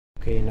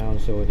Okay, now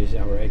so this is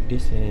our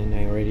ECDIS, and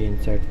I already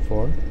insert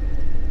for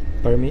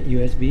permit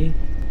USB,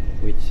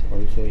 which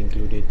also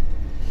included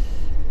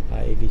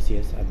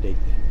AVCS update.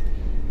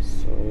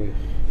 So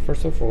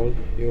first of all,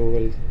 you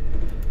will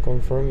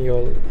confirm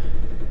your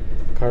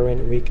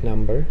current week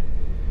number.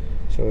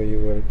 So you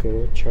will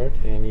go chart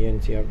and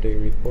ENC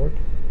update report.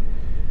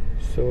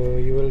 So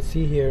you will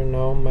see here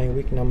now my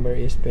week number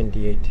is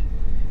 28.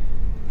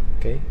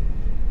 Okay,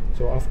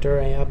 so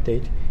after I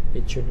update,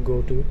 it should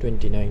go to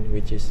 29,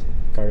 which is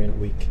current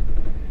week.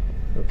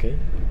 Okay,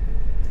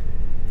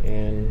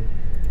 and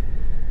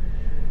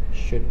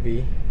should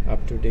be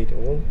up to date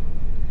all,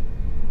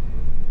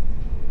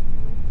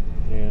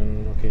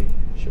 and okay,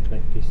 should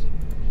like this.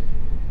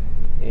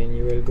 And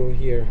you will go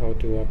here how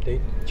to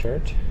update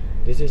chart.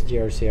 This is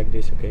GRC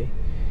ECDIS. Okay,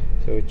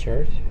 so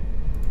chart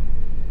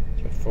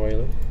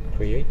file,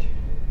 create,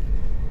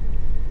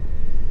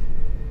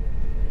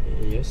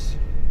 yes.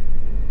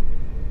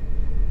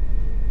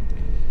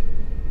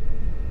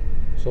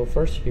 So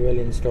first you will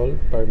install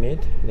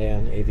permit,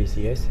 then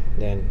AVCS,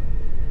 then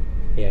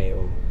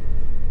AIO.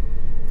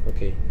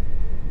 Okay,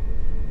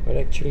 but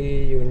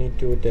actually you need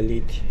to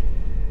delete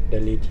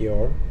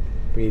your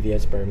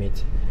previous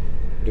permits.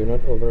 Do not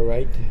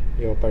overwrite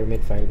your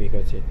permit file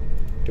because it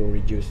to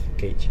reduce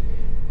cache.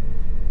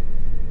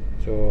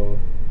 So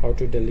how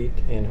to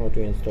delete and how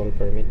to install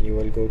permit? You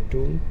will go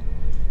to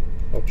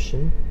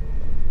option,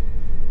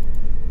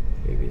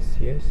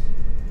 AVCS,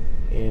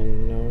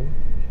 and now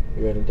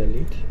you will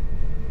delete,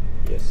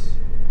 yes,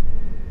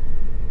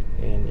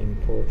 and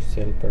import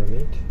cell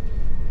permit.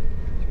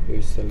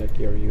 You select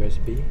your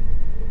USB.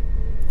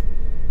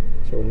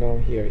 So now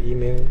here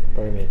email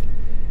permit,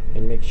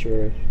 and make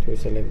sure to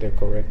select the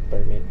correct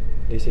permit.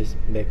 This is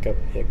backup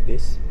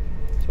ECDIS,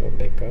 so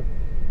backup,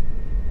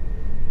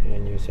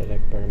 and you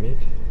select permit.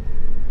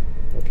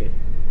 Okay,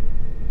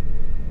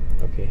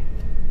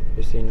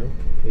 you see now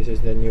this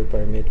is the new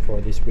permit for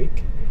this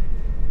week.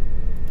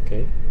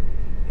 Okay,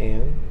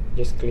 and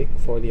just click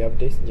for the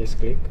updates, just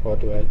click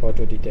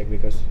auto detect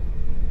because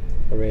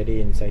already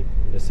inside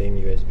the same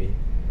USB.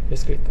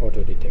 Just click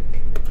auto detect.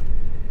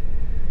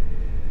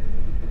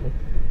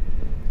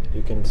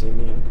 You can see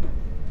me.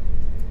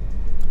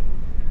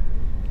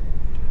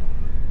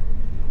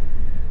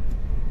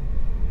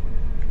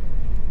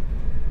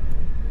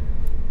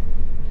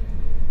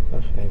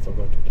 I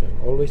forgot to tell.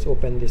 Always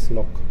open this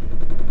lock.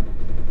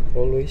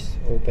 Always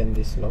open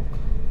this lock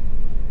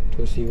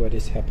to see what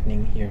is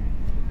happening here.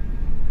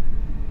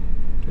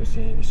 To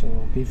see, so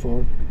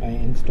before I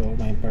install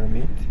my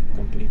permit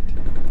complete.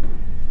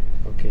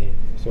 Okay,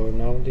 so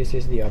now this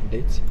is the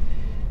updates.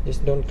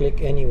 Just don't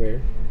click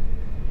anywhere.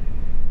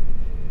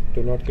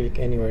 Do not click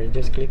anywhere.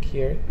 Just click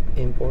here,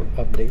 import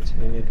updates,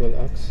 and it will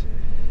ask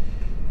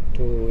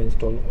to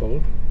install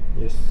all.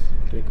 Just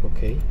click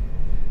OK.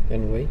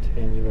 Then wait,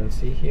 and you will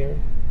see here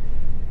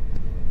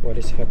what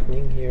is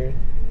happening here.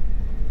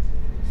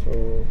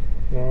 So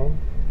now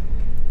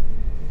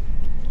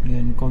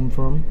then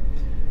confirm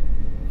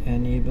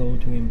enable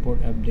to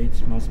import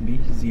updates must be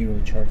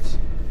 0 charts.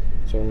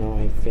 So now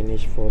I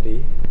finish for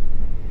the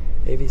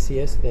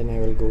AVCS, then I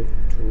will go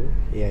to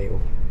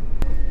AIO.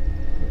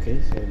 Okay,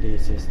 so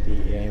this is the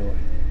AIO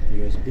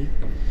USB.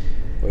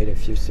 Wait a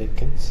few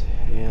seconds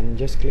and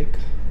just click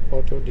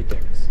auto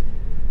detect.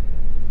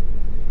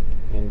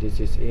 And this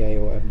is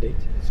AIO update,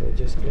 so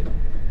just click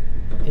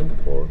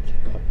import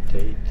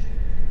update.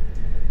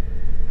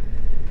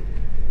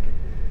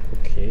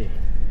 Okay,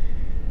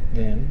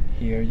 then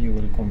here you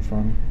will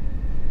confirm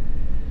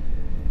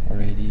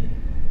already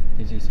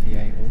this is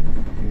AIO,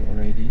 you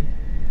already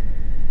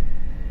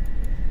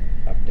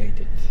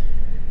updated.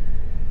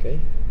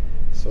 Okay,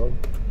 so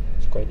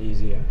it's quite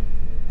easy,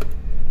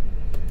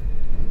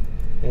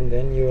 and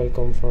then you will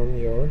confirm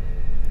your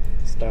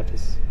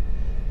status.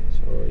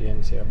 So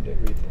ENC update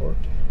report,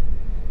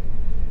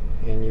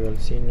 and you will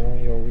see now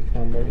your week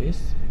number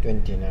is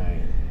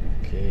 29.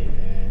 Okay,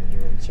 and you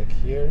will check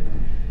here,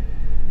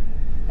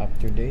 up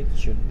to date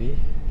should be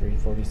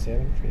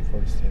 347.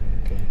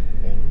 Okay,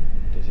 then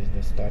this is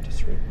the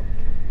status report.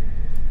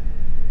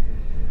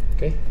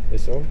 Okay,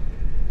 that's all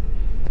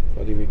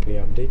for the weekly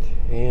update,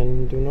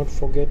 and do not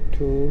forget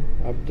to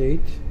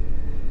update.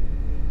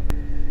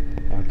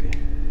 Okay,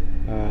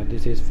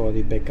 this is for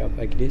the backup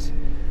ECDIS.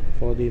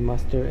 For the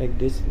master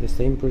ECDIS, the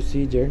same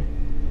procedure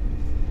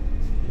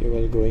you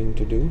will going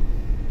to do.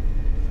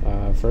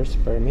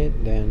 First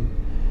permit, then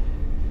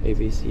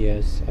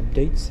AVCS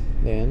updates,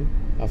 then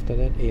after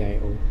that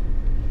AIO.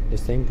 The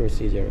same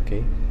procedure,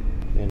 okay?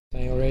 And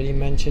I already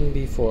mentioned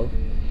before,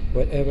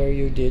 whatever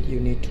you did,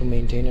 you need to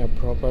maintain a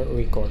proper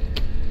record.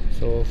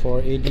 So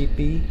for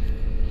ADP,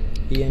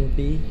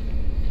 ENP,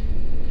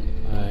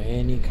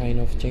 any kind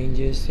of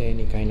changes,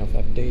 any kind of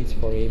updates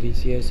for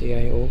AVCS,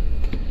 AIO,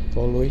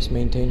 always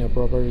maintain a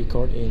proper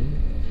record in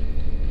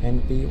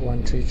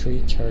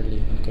NP133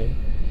 Charlie. Okay,